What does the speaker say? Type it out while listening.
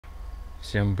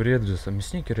Всем привет, друзья,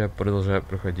 Сникер, я продолжаю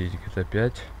проходить GTA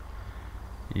 5.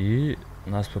 И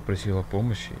нас попросил о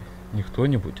помощи не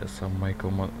кто-нибудь, а сам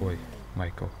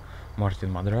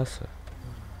Мартин Мадраса.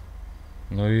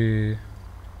 Ну и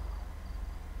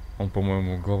он,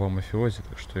 по-моему, глава мафиози,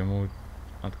 так что ему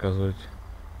отказывать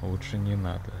лучше не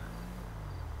надо.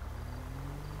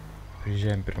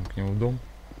 Приезжаем прям к нему в дом.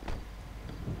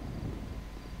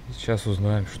 И сейчас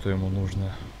узнаем, что ему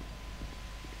нужно.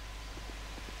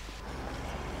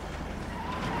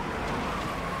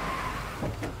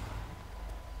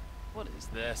 What is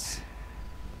this?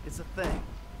 It's a thing.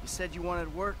 You said you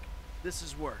wanted work. This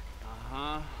is work.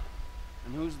 Uh-huh.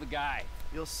 And who's the guy?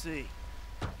 You'll see.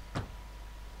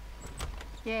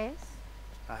 Yes?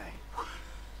 Hi.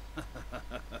 Oh.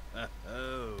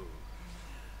 Hello.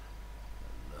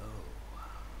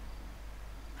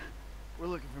 We're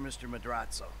looking for Mr.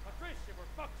 Madrazo. Patricia, for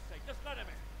fuck's sake, just let him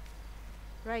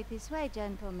in. Right this way,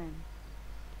 gentlemen.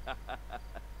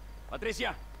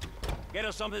 Patricia, get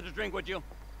us something to drink, would you?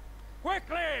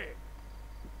 Quickly!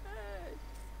 Hey,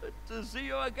 good to see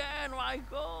you again,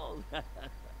 Michael.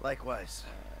 Likewise.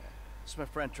 It's my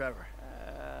friend Trevor.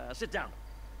 Sit down.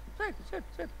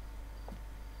 Sit.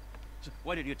 So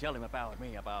what did you tell him about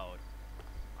me, about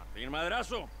Martin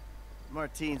Madrazo?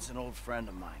 Martine's an old friend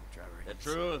of mine, Trevor. The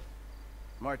truth.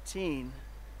 Martine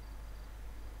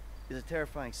is a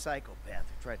terrifying psychopath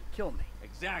who tried to kill me.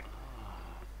 Exactly.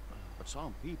 But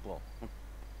some people,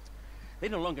 they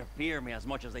no longer fear me as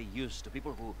much as they used to.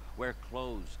 People who wear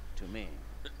clothes to me.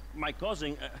 My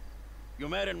cousin, you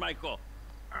met him, Michael.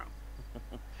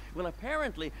 Well,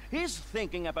 apparently, he's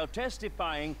thinking about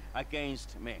testifying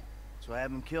against me. So I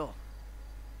have him killed.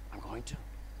 I'm going to.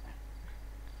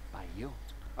 By you.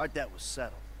 Our debt was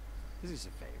settled. This is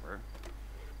a favor.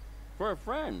 For a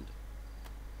friend.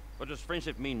 But does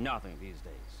friendship mean nothing these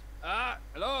days?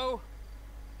 Hello?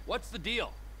 What's the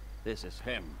deal? This is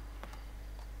him.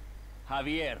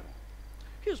 Javier.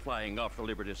 He's flying off to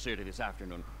Liberty City this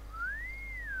afternoon.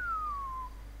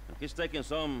 And he's taking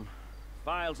some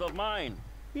files of mine.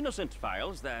 Innocent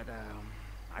files that,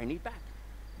 I need back.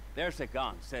 There's a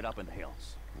gun set up in the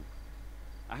hills.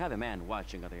 I have a man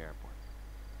watching at the airport.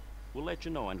 We'll let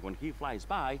you know, and when he flies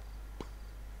by,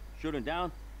 shoot him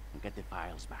down and get the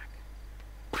files back.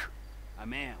 A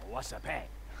man, what's a pay?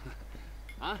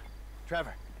 Huh?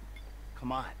 Trevor,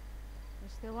 come on. You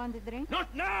still want the drink?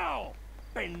 Not now!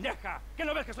 Pendeja! ¿Qué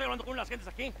no ves que estoy hablando con unas gentes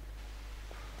aquí?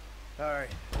 All right.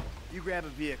 You grab a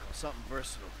vehicle, something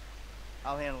versatile.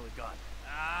 I'll handle the gun.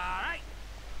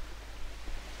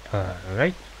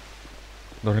 Right.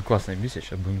 Довольно классная миссия.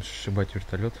 Сейчас будем сшибать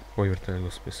вертолет. Ой, вертолет,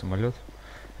 господи, самолет.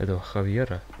 Этого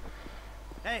Хавьера.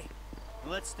 Hey,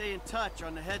 let's stay in touch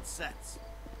on the headsets.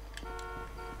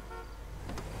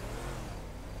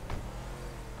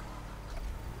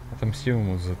 Отомстим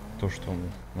ему за то, что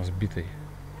он нас битой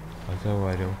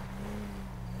отоварил.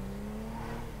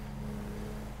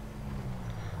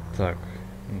 Так,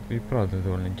 ну и правда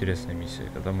довольно интересная миссия.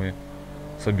 Когда мы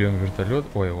собьем вертолет,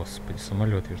 ой, господи,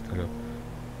 самолет-вертолет,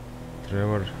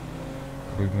 Тревор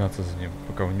будет гнаться за ним,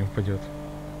 пока он не упадет.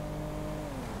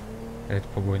 Эта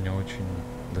погоня очень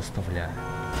доставляет.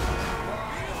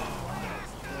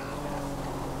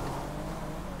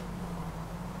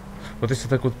 Вот если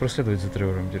так вот проследовать за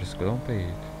Тревором, интересно, куда он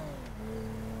поедет?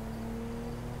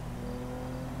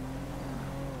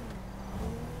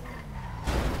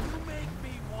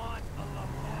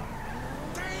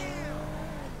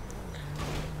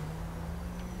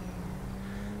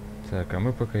 Так, а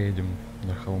мы пока едем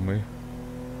на холмы,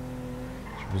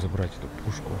 чтобы забрать эту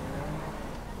пушку.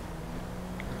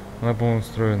 Она, по-моему,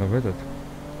 встроена в этот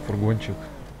фургончик.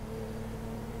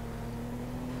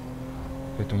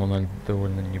 Поэтому она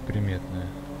довольно неприметная.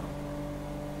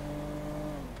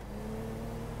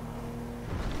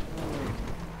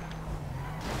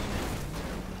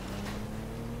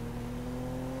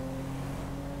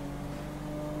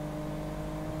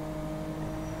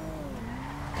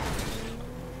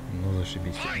 Ну,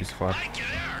 зашибись, без фар.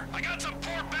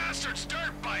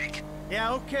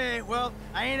 Yeah, okay. Well,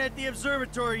 I ain't at the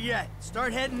observatory yet.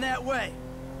 Start heading that way.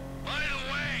 By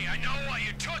the way, I know why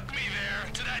you took me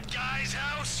there, to that guy's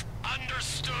house.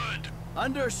 Understood.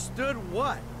 Understood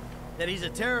what? That he's a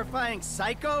terrifying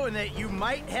psycho and that you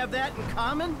might have that in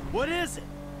common? What is it?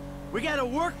 We gotta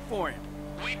work for him.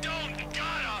 We don't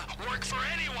gotta work for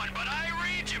anyone, but I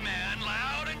read you, man,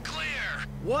 loud and clear.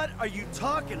 What are you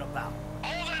talking about?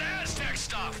 All that Aztec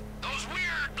stuff. Those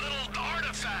weird little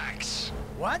artifacts.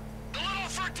 What? The little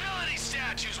fertility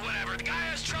statues, whatever. The guy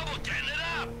has trouble getting it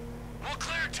up. We'll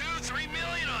clear 2-3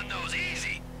 million on those,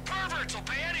 easy. Perverts will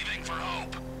pay anything for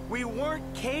hope. We weren't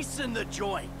casing the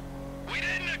joint. We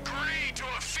didn't agree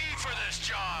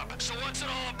job. So what's it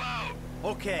all about?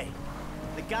 Okay,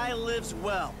 the guy lives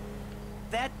well.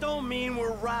 That don't mean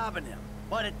we're robbing him,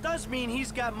 but it does mean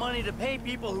he's got money to pay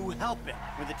people who help him.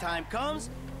 When the time comes,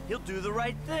 he'll do the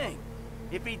right thing.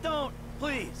 If he don't,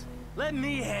 please, let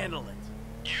me handle it.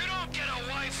 You don't get a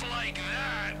wife like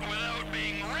that without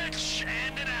being rich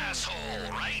and an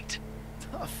asshole, right?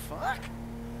 The fuck?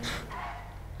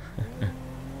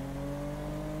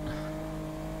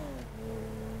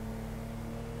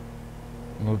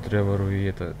 Ну, Тревору и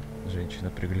эта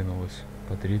женщина приглянулась.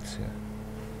 Патриция.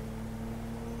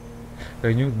 У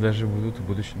них даже будут в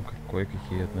будущем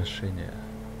кое-какие отношения.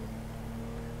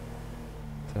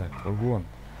 Так, вагон.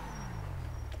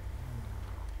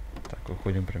 Так,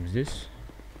 выходим прямо здесь.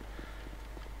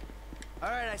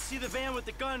 Alright, I see the van with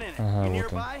the gun in it. Ага, You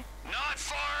вот он. nearby? Not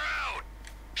far out.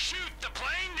 Shoot the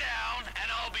plane down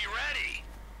and I'll be ready.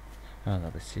 А,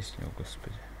 надо сесть в него,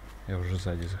 господи. Я уже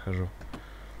сзади захожу.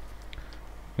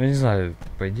 Ну, я не знаю,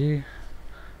 по идее,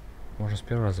 можно с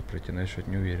первого раза пройти, но я что-то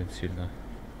не уверен сильно.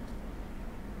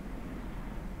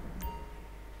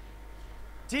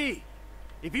 T,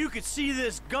 if you could see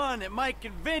this gun, it might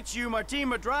convince you Martin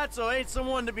Madrazo ain't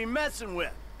someone to be messing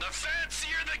with. The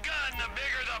fancier the gun, the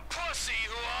bigger the pussy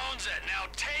who owns it. Now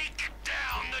take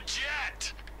down the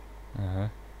jet. Ага.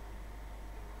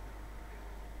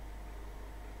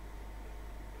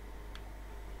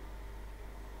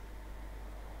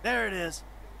 There it is.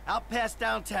 Out past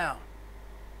downtown.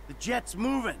 The jet's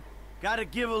moving. Gotta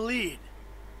give a lead.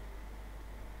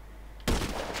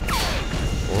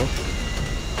 О.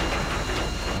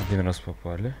 Один раз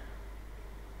попали.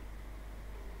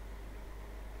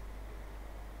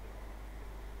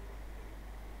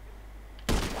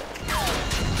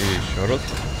 И еще раз.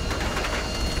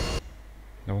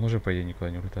 Но он уже, по идее,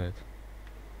 никуда не улетает.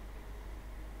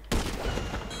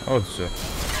 Вот все.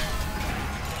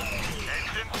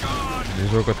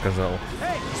 Движок отказал.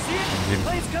 Hey, see it? The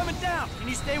plane's coming down. Can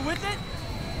you stay with it?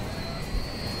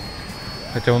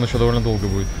 Хотя он еще довольно долго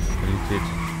будет лететь.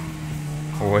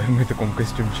 Ой, мы в таком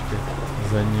костюмчике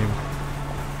за ним.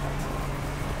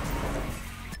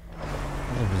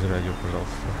 Ну, без радио,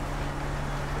 пожалуйста.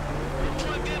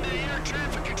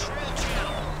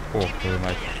 О, твою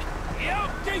мать.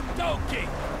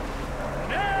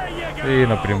 И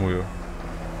напрямую.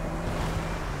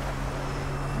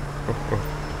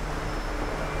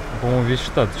 По-моему, весь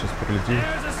штат сейчас пролетит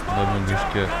на одном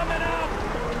движке.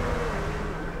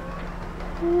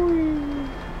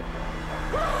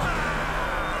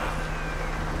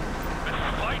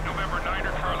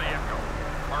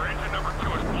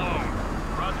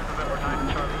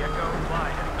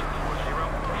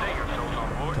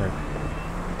 Так.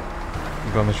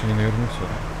 Главное еще не навернуться.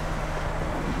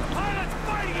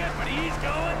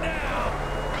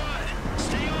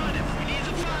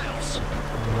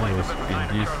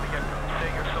 Велосипедист.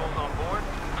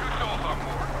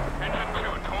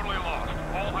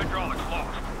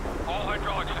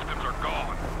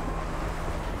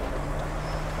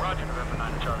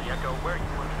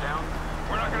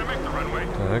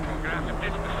 Так.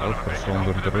 Вот хорошо, он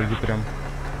вдоль дороги прям.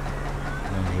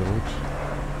 Нам же лучше.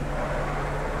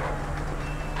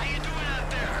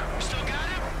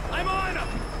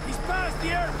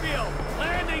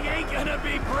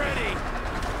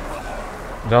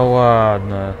 Да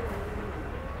ладно.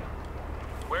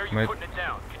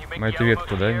 Мы эту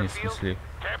ветку, да, не снесли?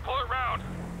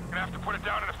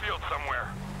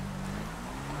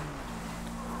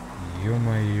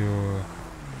 Ё-моё.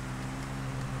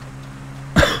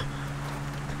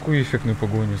 Такую эффектную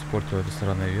погоню испортила эта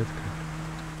сраная ветка.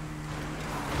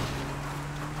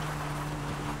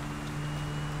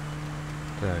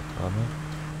 Так, ладно.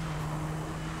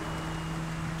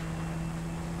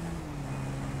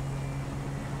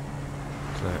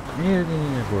 Так,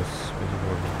 не-не-не, господи,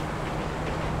 боже.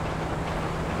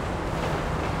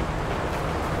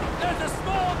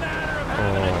 О,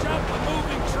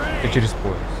 и через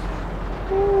пояс.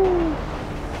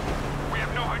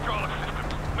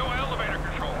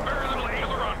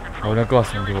 Довольно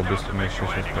классно было бы, если мы еще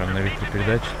сейчас прям на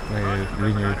электропередаче, на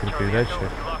линию электропередачи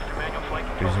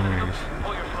приземлились.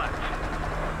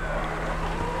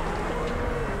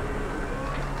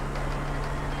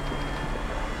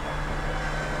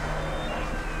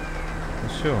 Ну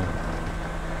все.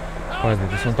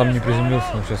 Падает. Если он там не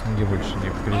приземлился, но сейчас нигде больше не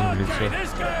приземлится.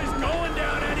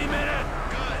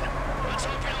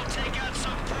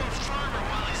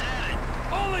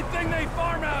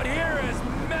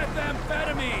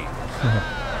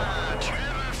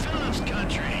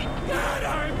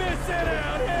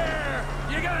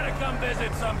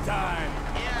 Visit sometime.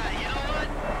 Yeah, you know what?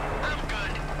 I'm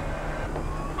good.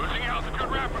 Losing altitude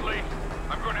rapidly.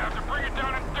 I'm going to have to bring it down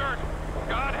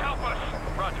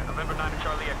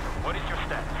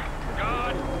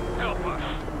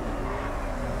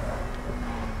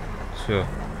Все.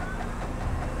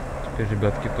 Теперь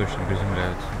ребятки точно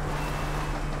приземляются.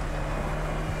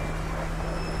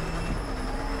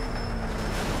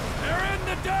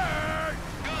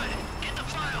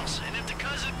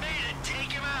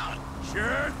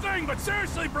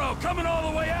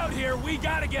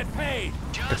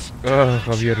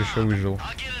 Хавьер еще выжил.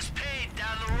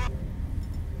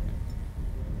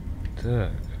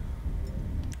 Так.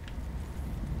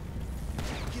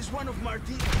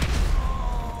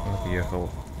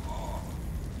 Отъехал.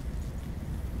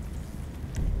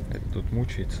 Это тут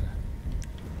мучается.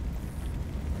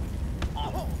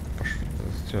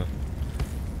 Все.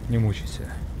 Не мучайся.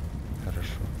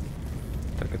 Хорошо.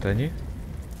 Так, это они?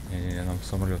 Не-не-не, нам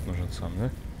самолет нужен сам, да?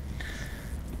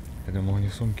 Я думал, они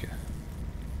в сумке.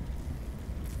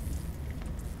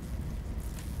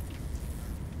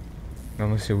 Но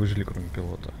мы все выжили, кроме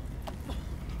пилота.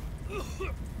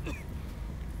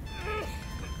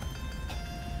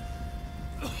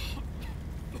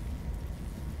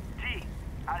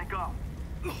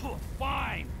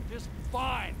 Fine, just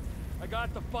fine. I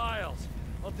got the files.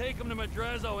 I'll take them to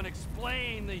Madrazo and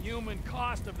explain the human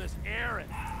cost of this errand.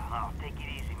 Oh, take it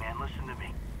easy, man. Listen to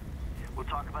me. We'll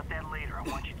talk about that later. I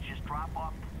want you to just drop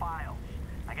off the files.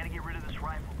 I gotta get rid of this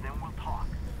rifle, then we'll talk.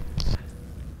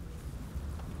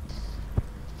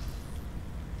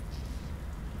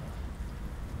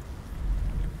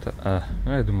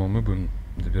 Ну я думал, мы будем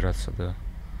добираться до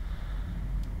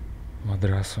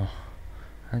Мадрасу.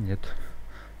 А нет.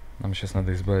 Нам сейчас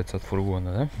надо избавиться от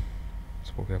фургона, да?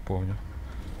 Сколько я помню.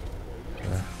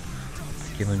 Да.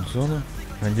 Кинуть зону.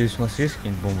 Надеюсь, у нас есть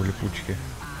какие-нибудь бомбы-липучки.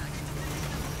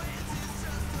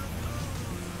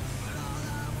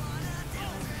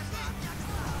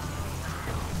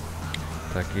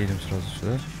 Так, едем сразу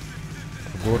сюда.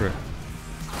 В горы.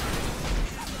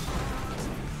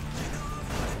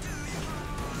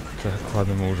 Так,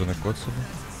 ладно, мы уже накоцали.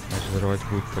 Значит, взорвать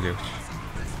будет полегче.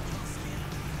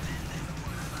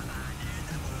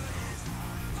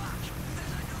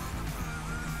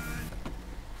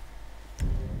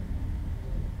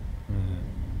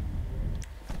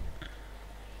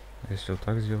 Если вот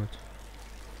так сделать.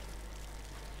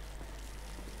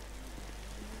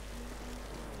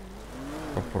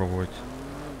 Попробовать.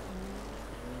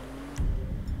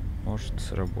 Может,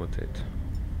 сработает.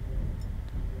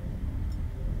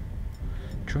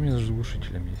 Что у меня с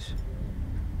глушителем есть?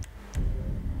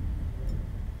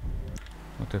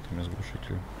 Вот это у меня с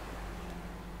глушителем.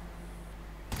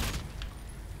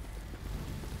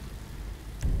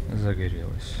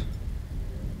 Загорелось.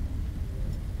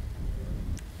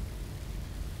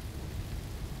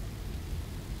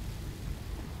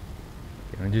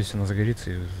 Я надеюсь, она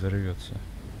загорится и взорвется.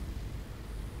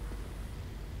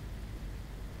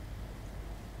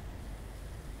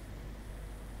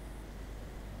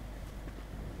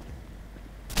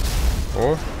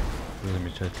 О,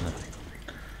 замечательно.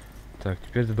 Так,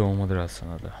 теперь до дома Мадраса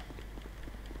надо.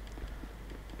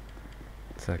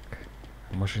 Так,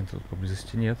 машин тут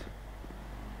поблизости нет.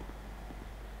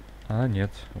 А,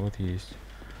 нет, вот есть.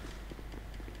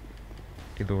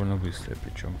 И довольно быстро,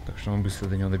 причем. Так что мы быстро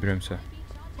до него доберемся.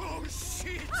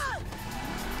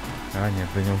 А, нет,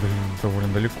 до него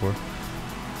довольно далеко.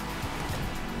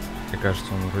 Мне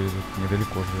кажется, он вроде тут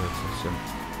недалеко живет совсем.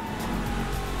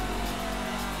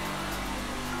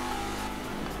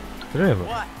 Тревор.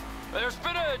 There's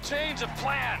been a change of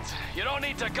plans. You don't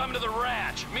need to come to the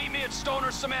ranch. Meet me at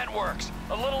Stoner Cement Works,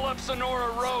 a little up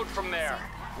Sonora Road from there.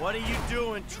 What are you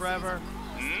doing, Trevor?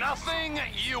 Nothing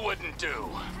you wouldn't do.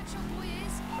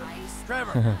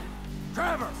 Trevor!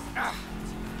 Trevor!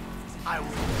 I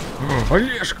will.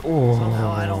 Олежка!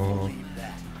 Somehow I don't believe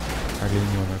that.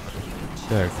 Олененок.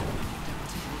 Так.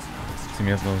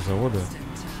 Цементного завода.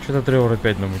 Что-то Тревор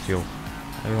опять намутил.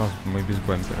 А у нас мы без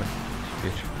бампера.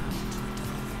 Теперь.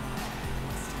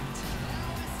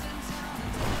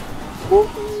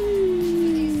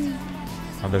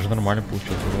 А даже нормально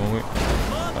получилось. Думаю, мы...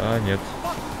 А, нет.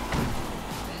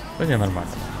 Да не,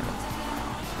 нормально.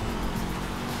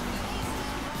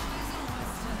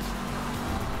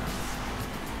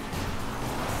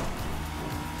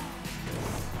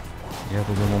 Я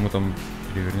тут думал, мы там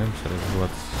перевернемся раз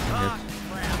 20. Нет.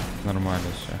 Нормально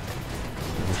все.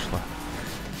 Вышло.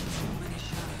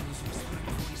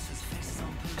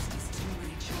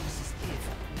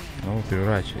 Ну,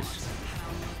 переворачивайся.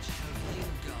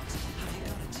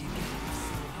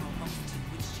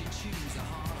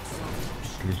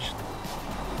 Отлично.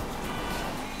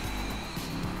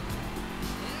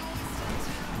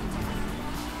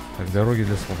 Так, дороги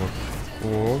для слабак.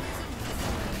 О,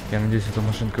 я надеюсь, эта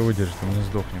машинка выдержит, и мы не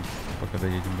сдохнем, пока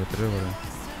доедем до Тревора.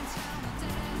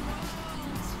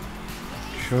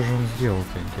 Что же он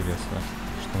сделал-то, интересно?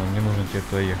 Что нам не нужно теперь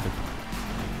туда ехать?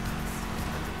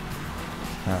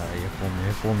 А, я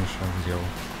помню, что он сделал.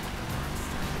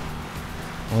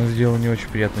 Он сделал не очень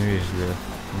приятную вещь для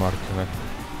Мартина.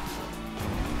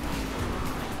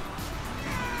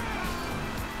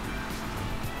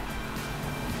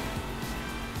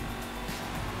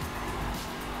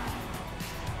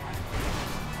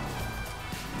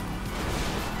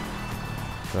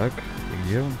 Так, и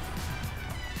где он?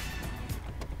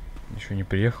 Еще не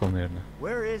приехал, наверное.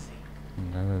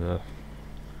 Да-да-да.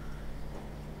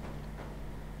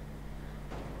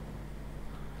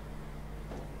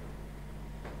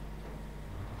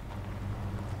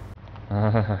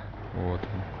 Ага, вот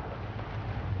он.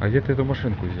 А где ты эту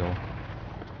машинку взял?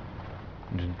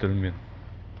 Джентльмен.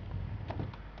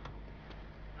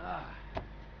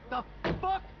 The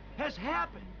fuck has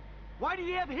happened? Why do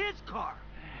you have his car?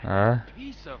 А?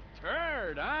 Piece of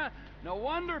turd, huh? No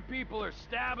wonder people are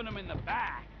stabbing him in the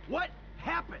back. What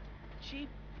happened? Cheap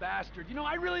bastard. You know,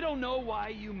 I really don't know why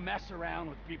you mess around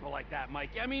with people like that,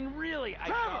 Mike. I mean, really, I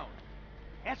Trevor! don't.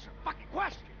 Answer the fucking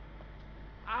question.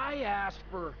 I asked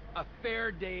for a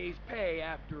fair day's pay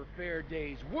after a fair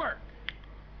day's work.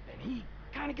 Then he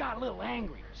kind of got a little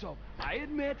angry. So, I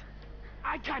admit,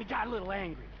 I kind of got a little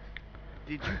angry.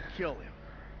 Did you kill him?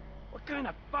 What kind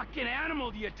of fucking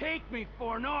animal do you take me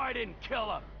for? No, I didn't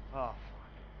kill him. Oh, fuck.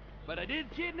 But I did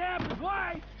kidnap his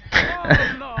wife.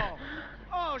 Oh, no.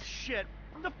 Oh, shit.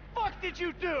 What the fuck did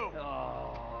you do?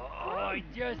 Oh, I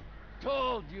just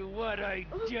told you what I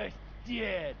just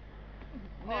did.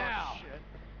 Now, Oh, shit.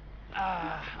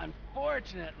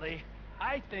 Unfortunately,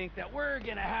 I think that we're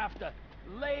gonna have to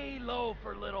lay low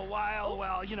for a little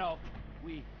while you know,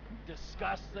 we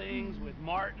discuss things with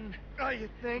Martin. Oh, you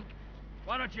think?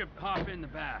 Why don't you hop in the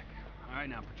back? All right,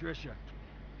 now, Patricia,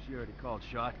 she already called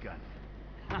shotgun.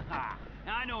 Now,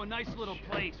 I know a nice little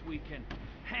place we can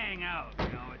hang out,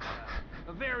 you know, it's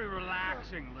a very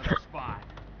relaxing little spot.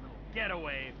 A little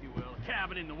getaway, if you will, a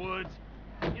cabin in the woods.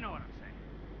 You know what I'm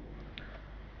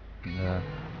saying. Да.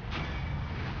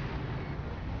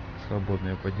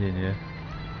 Свободное падение.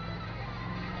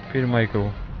 Теперь Майкл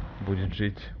будет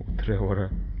жить у Тревора.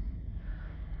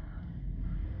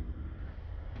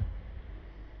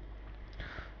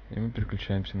 И мы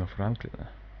переключаемся на Франклина.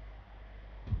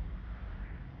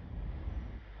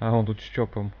 А он тут с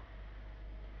Чопом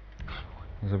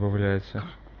забавляется.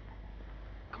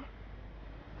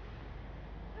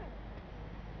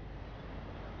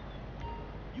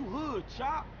 You hood,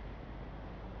 Chop.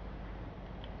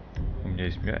 У меня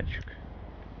есть мячик.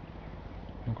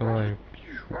 Ну-ка давай.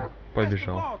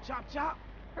 Побежал. Ball, Chop, Chop.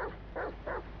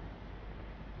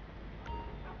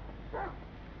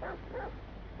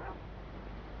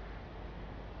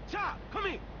 Chop, come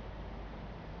here.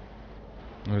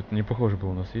 Ну это не похоже было,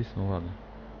 у нас есть, ну ладно.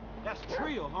 That's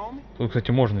trio, homie. Тут,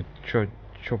 кстати, можно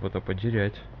Чопа-то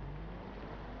потерять.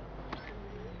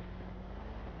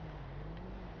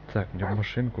 Так, мне в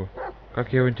машинку.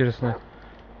 Как я его, интересно...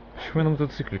 Почему я на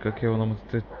мотоцикле? Как я его на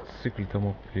мотоцикле-то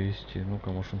мог привезти? Ну-ка,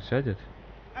 может он сядет?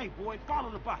 Hey, boy,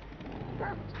 follow the bike.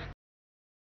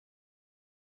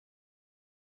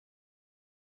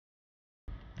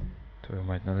 Твою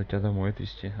мать, надо тебя домой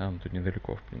отвезти. А, ну тут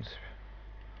недалеко, в принципе.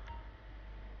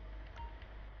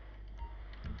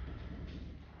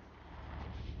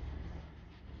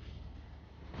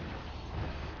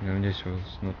 Я надеюсь, его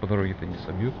по дороге-то не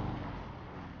собьют.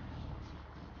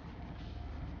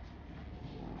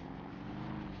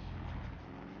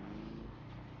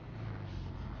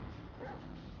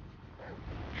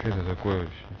 Что это такое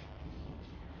вообще?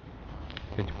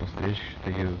 Эти постречки что-то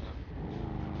едут.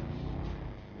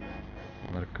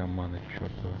 Наркоманы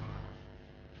чертовы.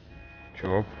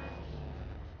 Чоп.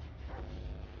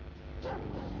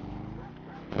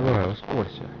 Давай,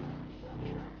 ускорься.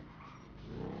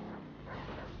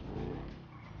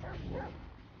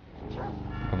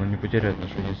 Оно не потерять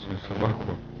нашу единственную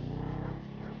собаку.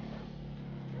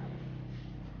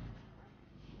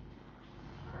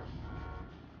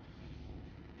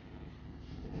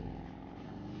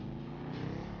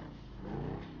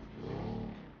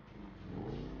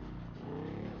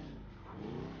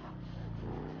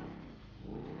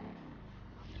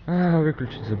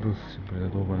 Выключить забыл,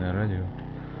 блин, долбаное радио.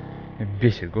 Меня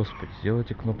бесит, господи,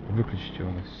 сделайте кнопку выключить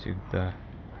его навсегда.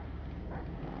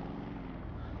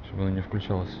 Чтобы она не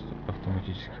включалась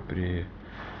автоматически при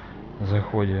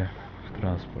заходе в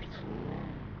транспорт.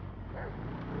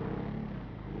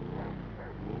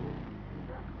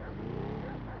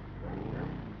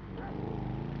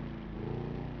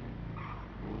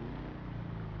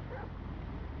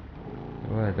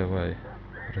 Давай,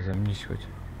 разомнись хоть.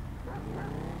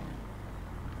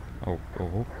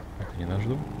 Ого, это не наш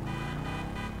дом.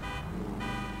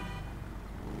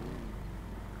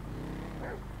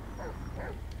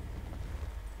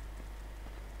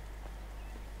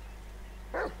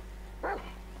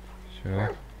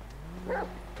 Все.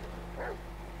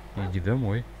 Иди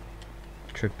домой.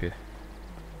 Чё пе?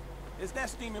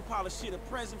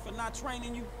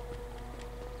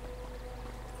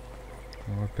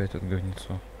 Ну, опять это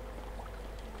говнецо.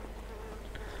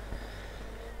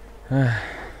 Эх.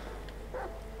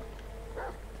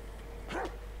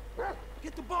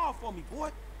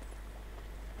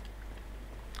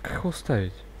 Как его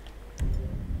ставить?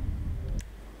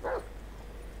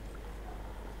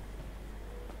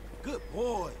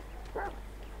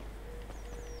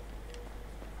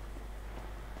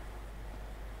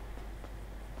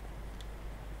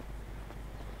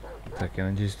 Так, я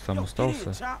надеюсь, ты там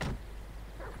остался.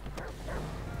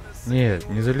 Нет,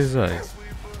 не залезай.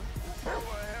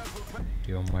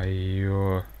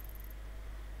 Ё-моё.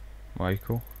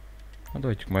 Майкл. Ну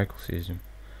давайте к Майклу съездим.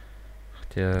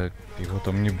 Хотя его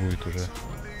там не будет уже.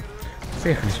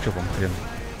 Поехали с Чопом, хрен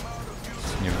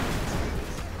с ним.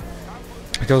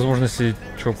 Хотя, возможно, если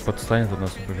Чоп подстанет от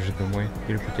нас, он побежит домой.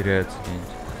 Или потеряется где-нибудь.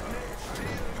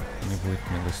 Не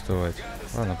будет меня доставать.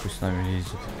 Ладно, пусть с нами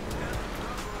ездит.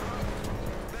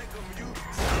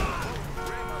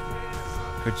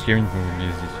 Хоть с кем-нибудь будем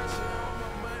ездить.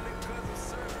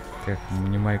 Как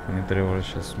ни Майкл, ни Тревора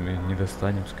сейчас мы не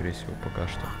достанем, скорее всего, пока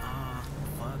что.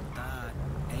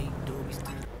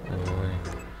 Давай.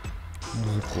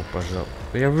 Музыку, пожалуйста.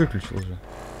 Я выключил уже.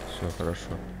 Все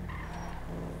хорошо.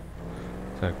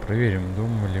 Так, проверим,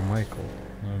 дома ли Майкл.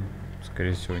 Ну,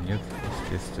 скорее всего, нет,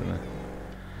 естественно.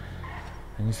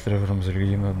 Они с Тревором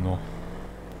залегли на дно.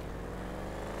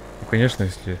 Ну, конечно,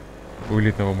 если у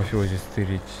элитного мафиози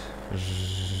стырить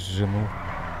жену,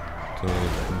 то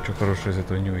ничего хорошего из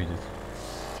этого не выйдет.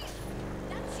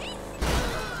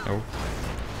 Ау.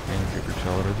 Я не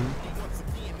переключал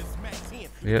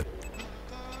радио.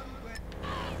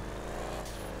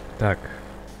 Так.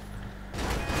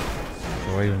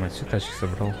 Твою мать, все тачки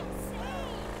собрал.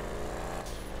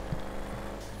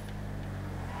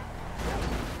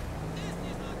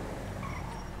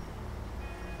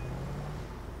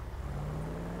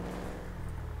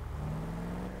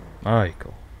 Майкл,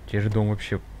 теперь дом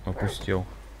вообще опустел.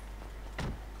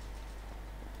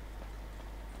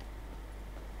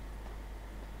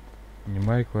 Ни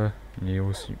Майкла, ни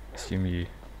его семьи.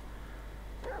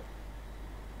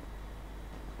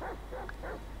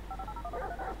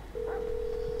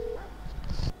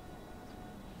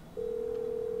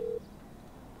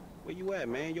 Where you at,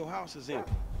 man? Your house is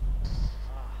empty.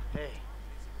 Hey,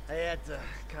 I had to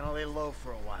kind of lay low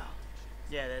for a while.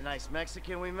 Yeah, that nice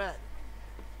Mexican we met.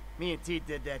 Me and T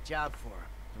did that job for him,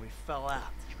 and we fell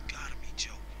out. You gotta be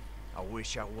joking. I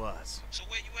wish I was. So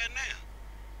where you at now?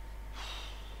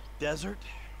 Desert,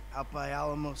 out by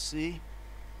Alamo Sea.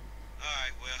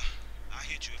 Alright, well, I'll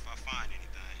hit you if I find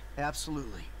anything.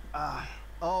 Absolutely.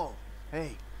 Oh,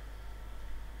 hey.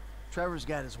 Trevor's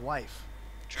got his wife.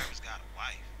 Trevor's got a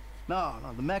wife? No,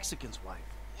 the Mexican's wife.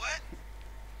 What?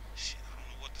 Shit, I don't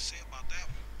know what to say about that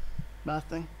one.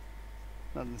 Nothing.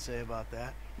 Nothing to say about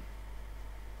that.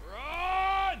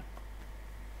 Run!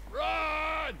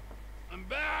 Run! I'm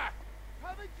back!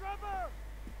 Coming, Trevor!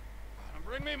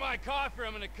 Bring me my coffee,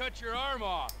 I'm gonna cut your arm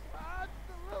off.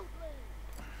 Absolutely!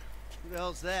 Who the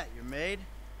hell's that, your maid?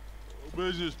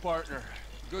 Business partner.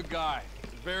 Good guy.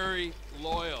 Very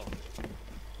loyal.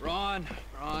 Ron,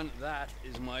 that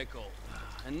is Michael.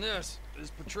 And this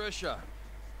is Patricia.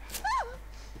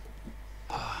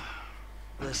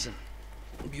 Listen,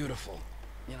 beautiful.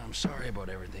 You know, I'm sorry about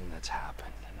everything that's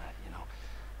happened. And I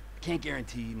can't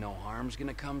guarantee no harm's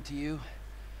gonna come to you.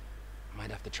 I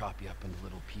might have to chop you up into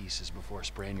little pieces before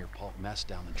spraying your pulp mess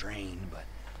down the drain, but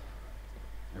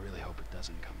I really hope it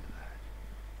doesn't come to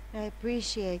that. I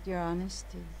appreciate your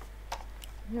honesty.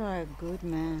 You are a good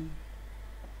man.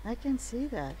 I can see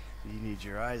that. You need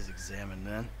your eyes examined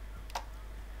then.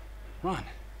 Ron,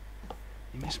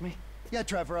 you miss me? Yeah,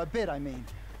 Trevor, a bit, I mean.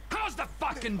 How's the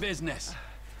fucking business?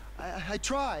 I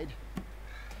tried.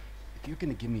 If you're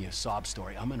gonna give me a sob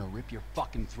story, I'm gonna rip your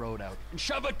fucking throat out and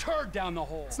shove a turd down the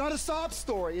hole. It's not a sob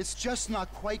story. It's just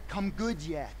not quite come good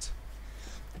yet.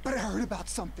 But I heard about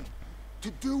something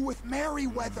to do with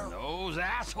Merryweather. Those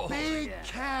assholes. Big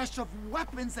cache of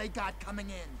weapons they got coming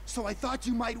in. So I thought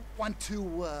you might want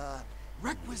to,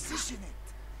 requisition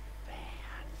it.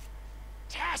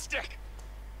 Fantastic!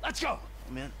 Let's go!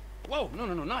 Come in. Whoa, no,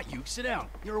 not you. Sit down.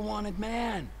 You're a wanted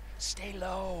man. Stay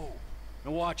low.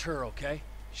 Now watch her, okay?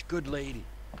 She's a good lady.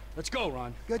 Let's go,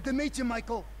 Ron. Good to meet you,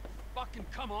 Michael. Fucking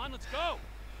come on, let's go!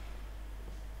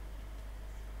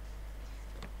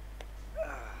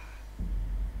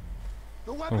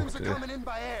 The weapons are coming in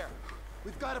by air.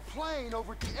 We've got a plane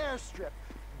over at the airstrip,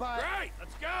 but... Right,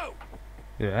 let's go.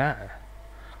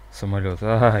 Самолет.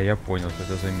 Ага, я понял, что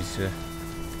это за миссия.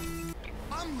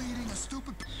 I'm leading a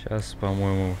stupid... Сейчас,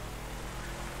 по-моему,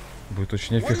 будет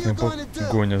очень эффектная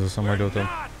погоня за самолетом.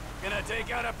 Gonna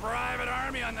take out a private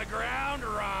army on the ground,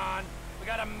 Ron. We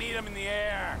gotta meet him in the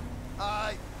air.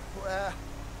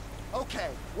 Okay,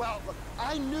 well, look,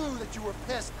 I knew that you were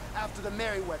pissed after the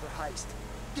Merryweather heist,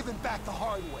 giving back the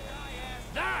hardware.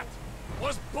 That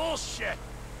was bullshit.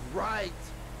 Right,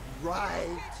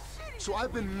 right. So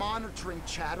I've been monitoring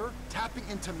chatter, tapping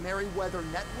into Merryweather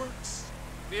networks.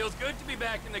 Feels good to be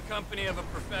back in the company of a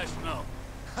professional.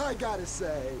 I gotta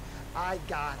say, I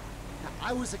got it. Now,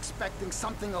 I was expecting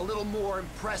something a little more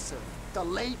impressive. The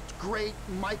late, great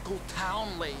Michael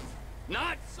Townley.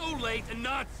 Not so late and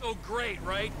not so great,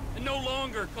 right? And no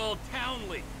longer called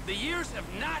Townley. The years have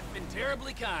not been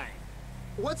terribly kind.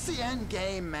 What's the end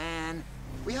game, man?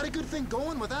 We had a good thing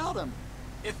going without him.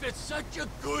 If it's such a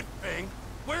good thing,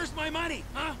 where's my money,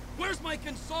 huh? Where's my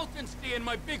consultancy and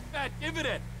my big fat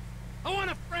dividend? I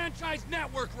want a franchise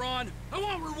network, Ron. I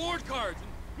want reward cards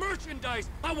and merchandise.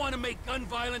 I want to make gun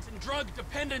violence and drug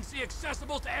dependency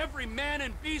accessible to every man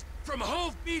and beast from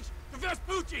Hove Beach to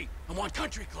Vespucci. I want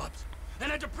country clubs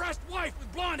and a depressed wife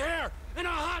with blonde hair and a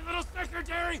hot little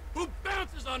secretary who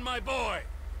bounces on my boy.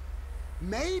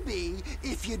 Maybe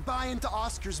if you'd buy into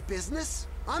Oscar's business.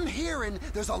 I'm hearing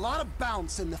there's a lot of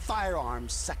bounce in the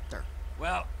firearms sector.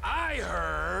 Well, I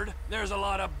heard there's a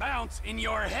lot of bounce in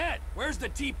your head. Where's the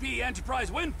TP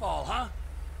Enterprise windfall, huh?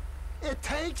 It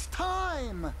takes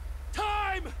time.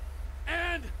 Time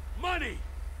and money.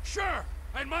 Sure,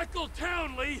 and Michael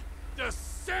Townley, the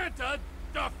Santa,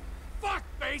 the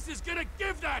fuckface, is gonna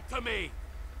give that to me.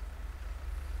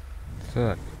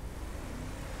 Так.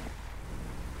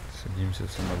 Садимся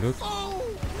в самолет.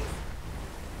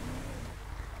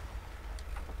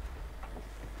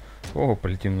 О,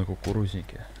 полетим на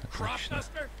кукурузнике. Отлично.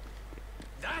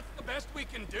 That's the best we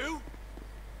can do.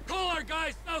 Call our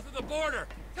guys south of the border.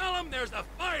 Tell them there's a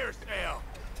fire sale.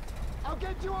 I'll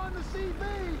get you on the CB.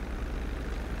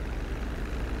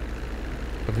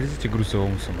 Подлетите к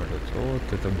грузовому самолету.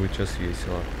 Вот это будет сейчас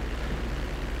весело.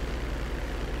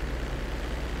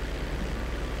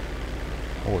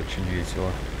 Очень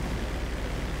весело.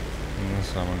 На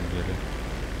самом деле.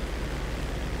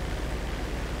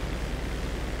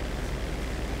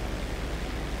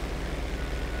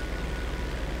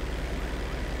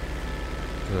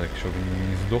 Так, чтобы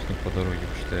не сдохнуть по дороге,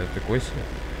 потому что я такой себе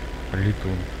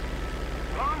летун.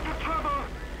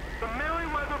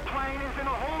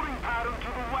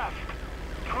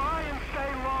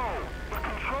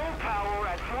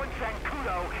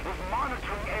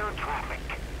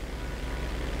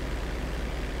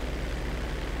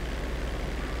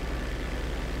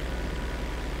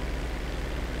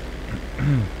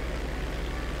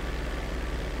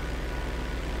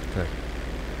 Так.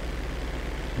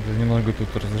 Это немного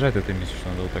тут раздражает эта миссия, что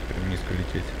надо вот так прям низко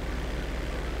лететь.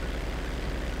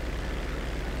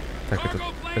 Так,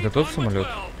 это тот самолет?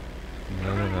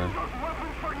 Да-да-да.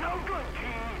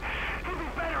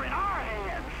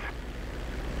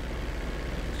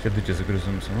 Следуйте за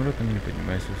грузовым самолетом, не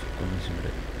поднимайся высоко на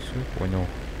земле. Все, понял.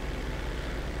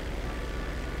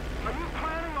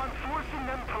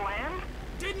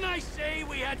 Didn't I say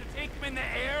we had to take them in the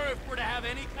air if we're to have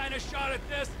any kind of shot at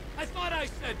this? I thought I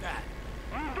said that.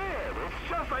 You did. It's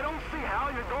just I don't see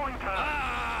how you're going to...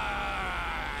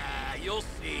 Ah, you'll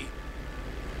see.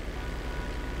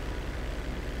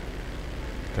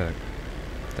 Так.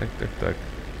 Так.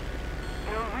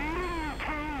 You're reading,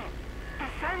 King.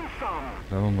 Send some.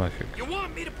 Да ну нафиг. You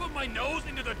want me to put my nose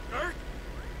into the dirt?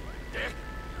 Dick.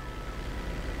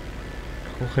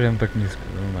 Какого хрена так низко?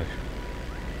 Да ну нафиг.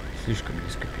 Слишком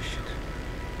низко пищит.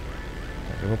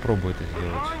 Так, я попробую это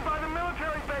сделать.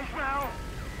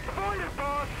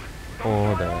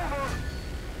 О, да.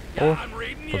 О,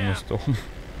 под мостом.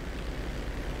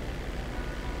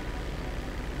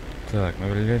 Так, на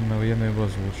военную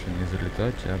базу лучше не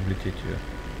залетать, а облететь ее.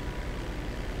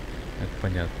 Это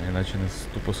понятно, иначе нас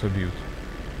тупо собьют.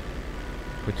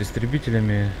 Хоть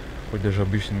истребителями, хоть даже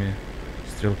обычными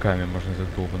стрелками можно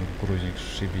этот долбанный кукурузник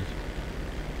сшибить.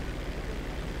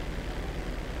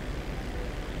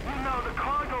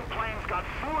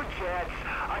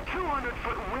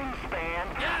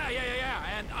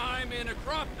 Yeah, and I'm in a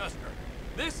crop duster.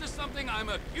 This is something I'm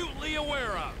acutely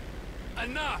aware of.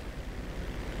 Enough.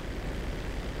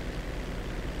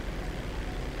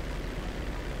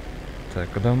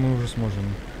 Так, когда мы уже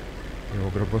сможем его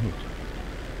грабануть?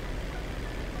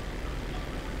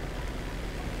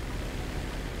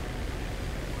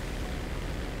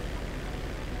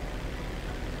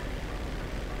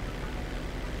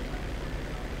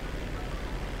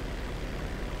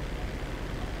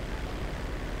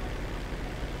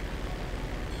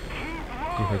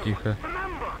 Тихо, тихо.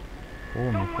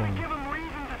 Помню, помню.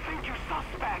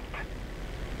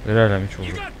 Реально, ничего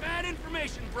уже.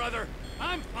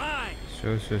 Все,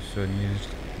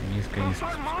 низко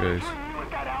спускаюсь.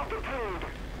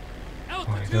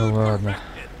 Ой, да ладно.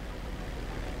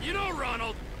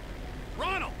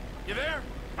 You there?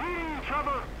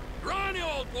 Ronnie,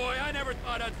 old boy, I never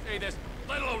thought I'd say this,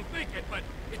 let alone think it, but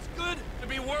it's good to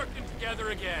be working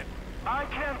together again. I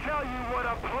can't tell you what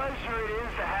a pleasure it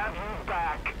is to have you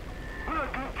back. We're a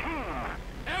good team.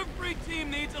 Every team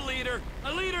needs a leader,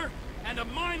 and a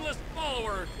mindless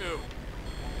follower or two.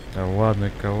 Да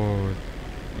ладно, кого вы?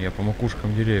 Я по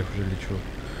макушкам деревьев уже лечу.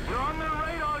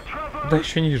 Да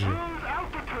еще ниже.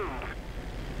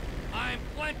 I'm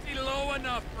plenty low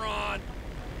enough, Ron.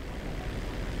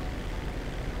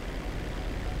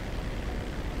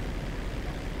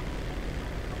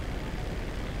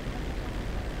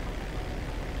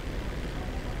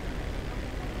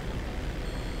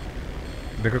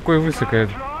 Да какой высоко, я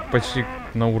почти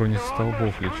на уровне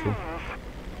столбов лечу.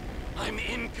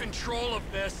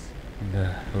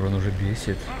 Да, Рон уже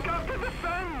бесит.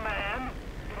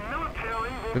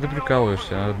 Ты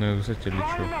прикалываешься, на одной высоте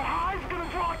лечу.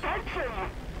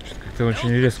 Что-то как-то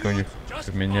очень резко у них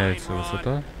меняется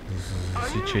высота,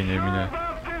 засечение меня.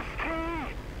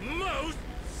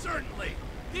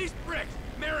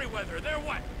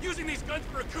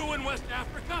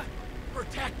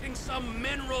 Protecting some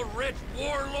mineral-rich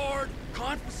warlord,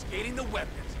 confiscating the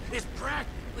weapons is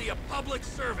practically a public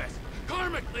service.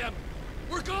 Karmically,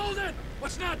 we're golden.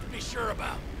 What's not to be sure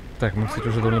about? Так, мы, кстати,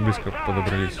 уже довольно близко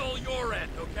подобрались.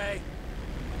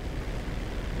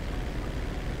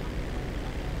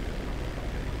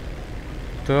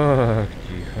 Так,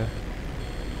 тихо.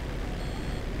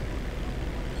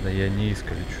 Да я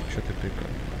низко лечу, что ты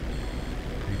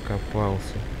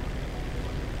прикопался?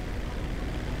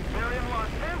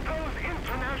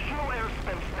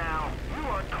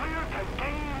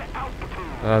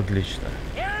 Отлично.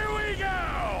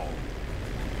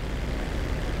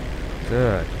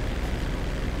 Так.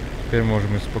 Теперь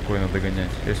можем и спокойно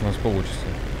догонять, если у нас получится.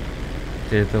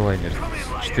 Хотя это лайнер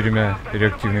с 4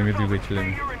 реактивными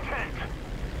двигателями.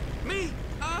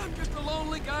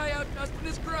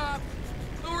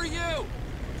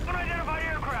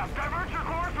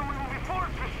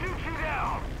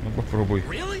 Ну попробуй.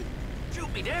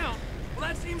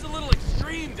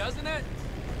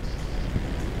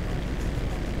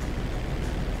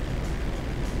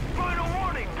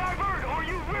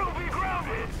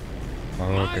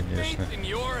 О, конечно.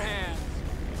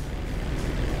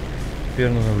 Теперь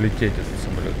нужно влететь в этот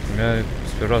самолет. У меня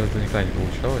с первого раза это никогда не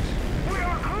получалось.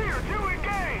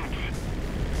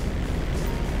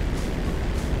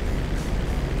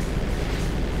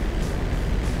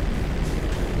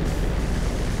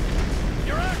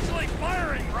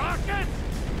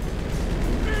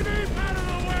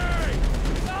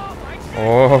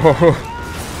 О-о-о-о!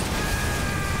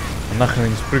 Нахрен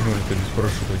не спрыгнули-то без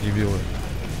парашюта, дебилы.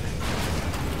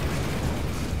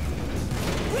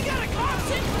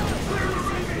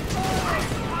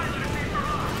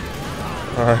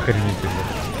 Охренительно.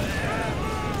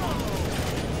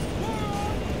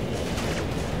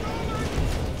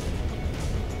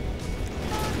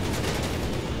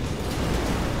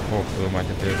 Ох, твою мать,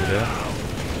 это я зря.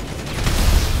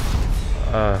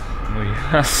 Ну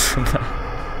ясно.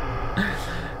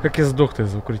 Как я сдох-то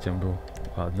за укрытием был.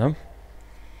 Ладно.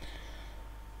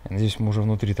 Надеюсь, мы уже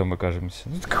внутри там окажемся.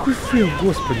 Ну какой фейл,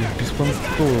 господи,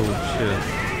 беспонтовый вообще.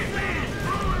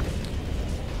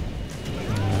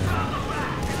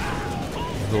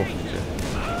 Сдохните.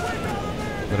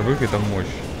 Дробовик — это мощь.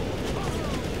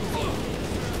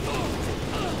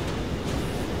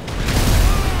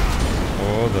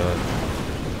 О, да.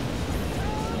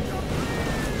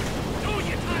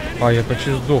 А, я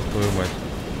почти сдох, твою мать.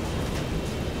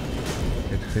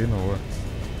 Это хреново.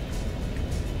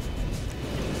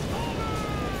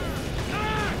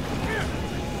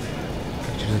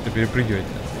 Как через это перепрыгивать?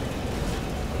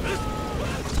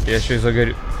 Я еще и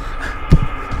загорю.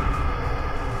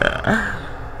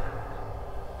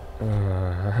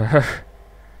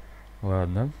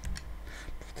 Ладно.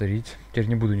 Повторить. Теперь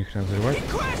не буду ни хрена взрывать.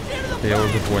 Я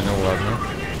уже понял, ладно.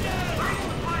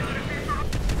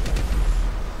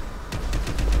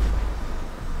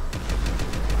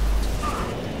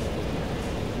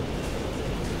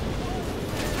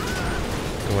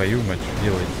 Твою мать, что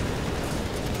делаете?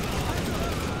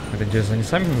 Это интересно, они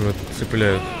сами уже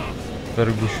цепляют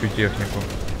дорогущую технику?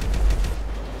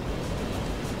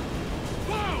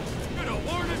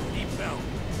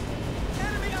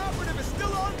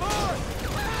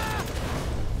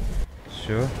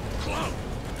 Все.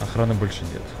 Охраны больше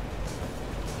нет.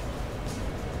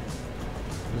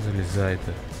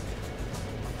 Залезай-то.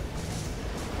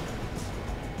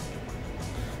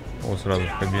 О, сразу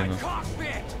в кабину.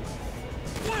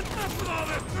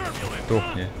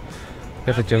 Топни.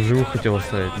 Это тебя в живых хотел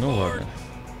оставить. Ну ладно.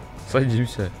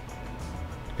 Садимся.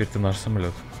 Теперь ты наш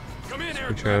самолет.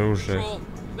 Включай оружие.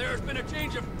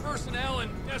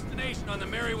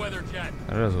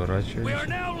 Разворачивайся.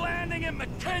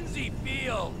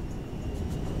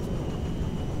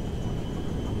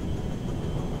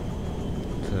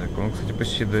 Так, он, кстати,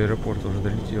 почти до аэропорта уже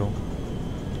долетел.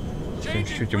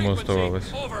 Чуть-чуть ему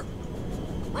оставалось.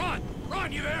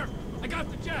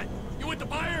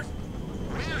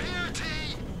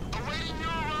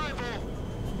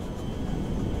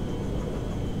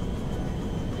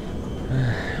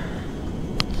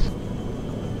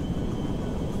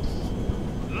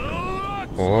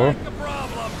 О,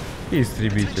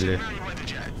 истребители.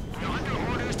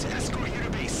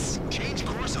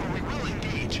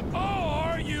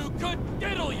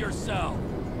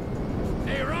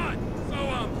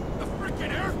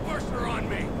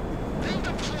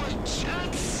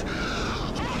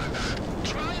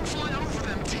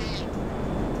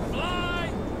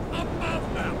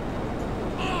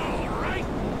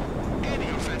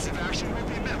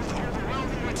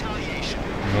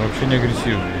 Но вообще не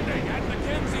агрессивные.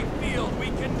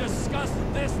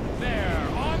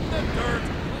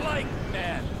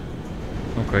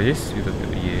 Ну-ка, есть свиток?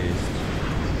 Есть.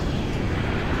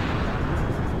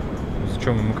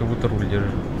 Зачем мы как будто руль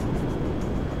держим?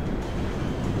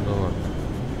 Да ладно.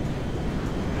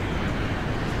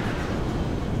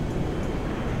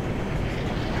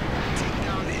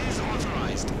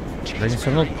 Да они все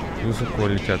равно высоко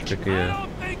летят, как и я.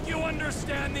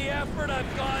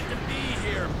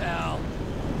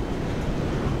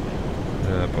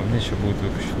 Да, по мне еще будет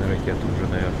выпущена ракета уже,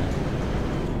 наверное.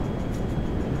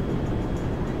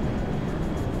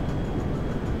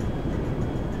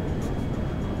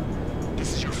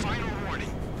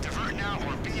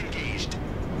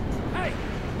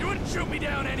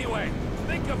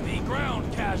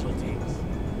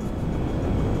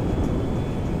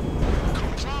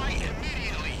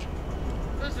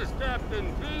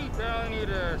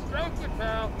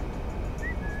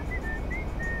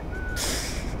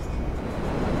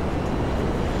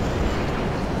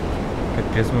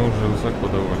 Капец, мы уже высоко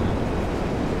довольно.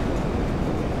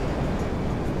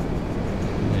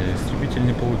 Не, истребитель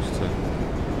не получится.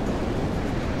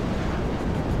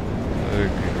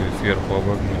 Сверху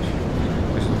обогнуть.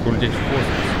 То есть надо улететь в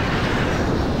космос.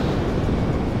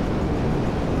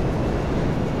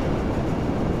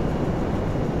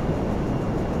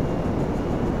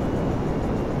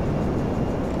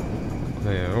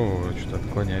 Куда я? О, что-то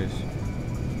отклоняюсь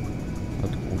от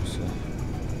курса.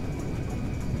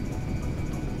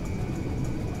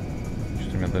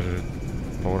 Что-то меня даже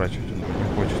поворачивать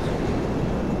не хочется.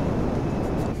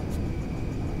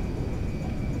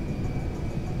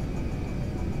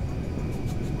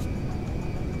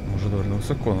 Уже довольно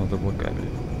высоко над облаками.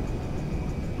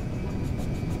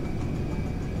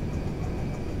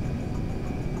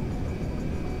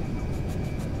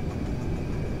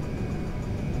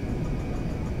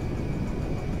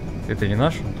 Это не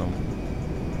наш, он там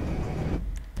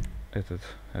этот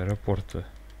аэропорт-то.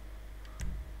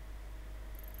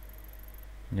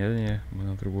 Не, мы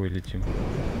на другой летим.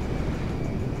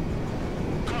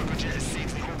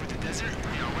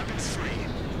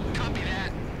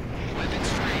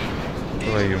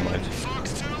 Твою мать.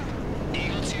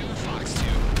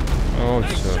 О,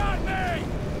 все.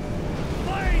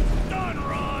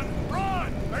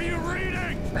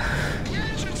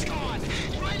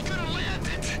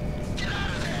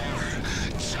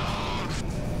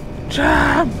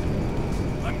 Jump!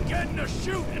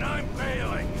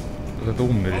 Вот это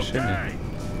умное решение.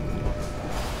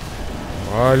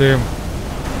 Валим.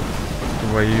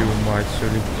 Твою мать, все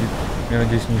летит. Я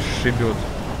надеюсь, не сшибет.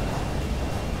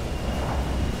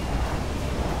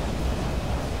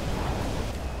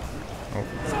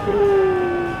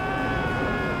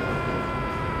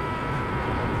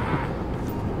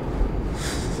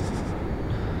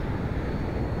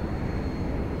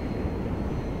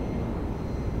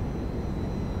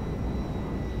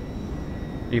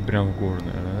 И прям в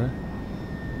горную, да?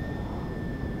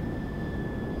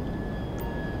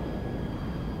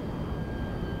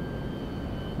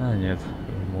 А, нет,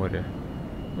 в море.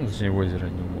 Ну, точнее, в озеро,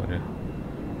 не в море.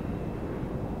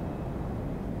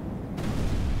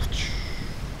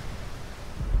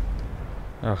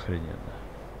 Охрененно.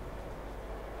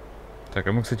 Так,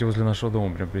 а мы, кстати, возле нашего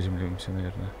дома прям приземлимся,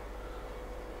 наверное.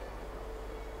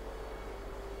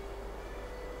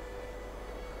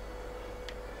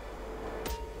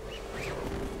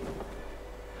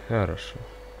 Хорошо.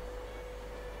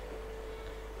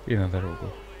 И на дорогу.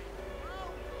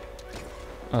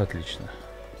 Отлично.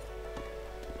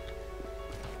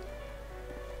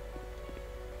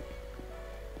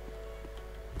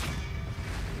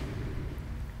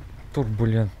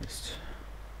 Турбулентность.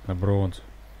 На бронзу.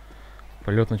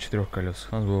 Полет на 4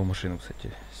 колесах. Надо было в машину,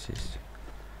 кстати, сесть.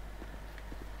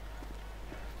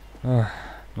 Ну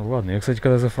ладно. Я, кстати,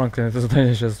 когда за Франклина это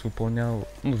задание сейчас выполнял.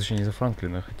 Ну, точнее, не за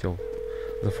Франклина, хотел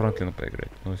за Франклина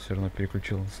поиграть. Но все равно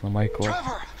переключился на Майкла.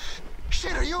 Trevor!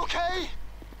 Shit, are you okay?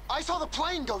 I saw the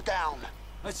plane go down.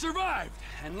 I survived,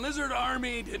 and Lizard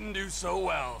Army didn't do so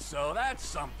well, so that's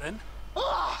something.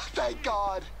 Ah, thank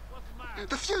God.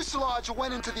 The fuselage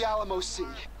went into the Alamo Sea.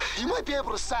 You might be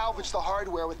able to salvage the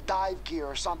hardware with dive gear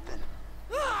or something.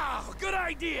 Ah, good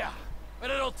idea.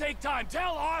 But it'll take time.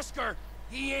 Tell Oscar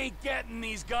he ain't getting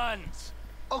these guns.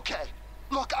 Okay,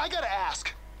 look, I gotta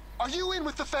ask. Are you in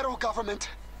with the federal government?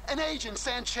 An agent,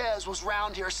 Sanchez, was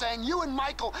round here saying you and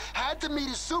Michael had to meet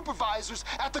his supervisors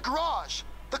at the garage,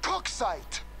 the cook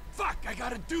site. Fuck, I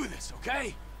gotta do this,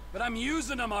 okay? But I'm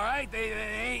using them, all right? They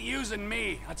ain't using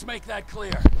me. Let's make that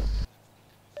clear.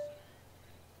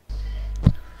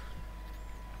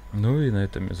 Ну и на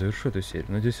этом я завершу эту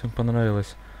серию. Надеюсь, вам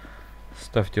понравилось.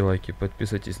 Ставьте лайки,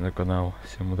 подписывайтесь на канал.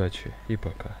 Всем удачи и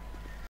пока.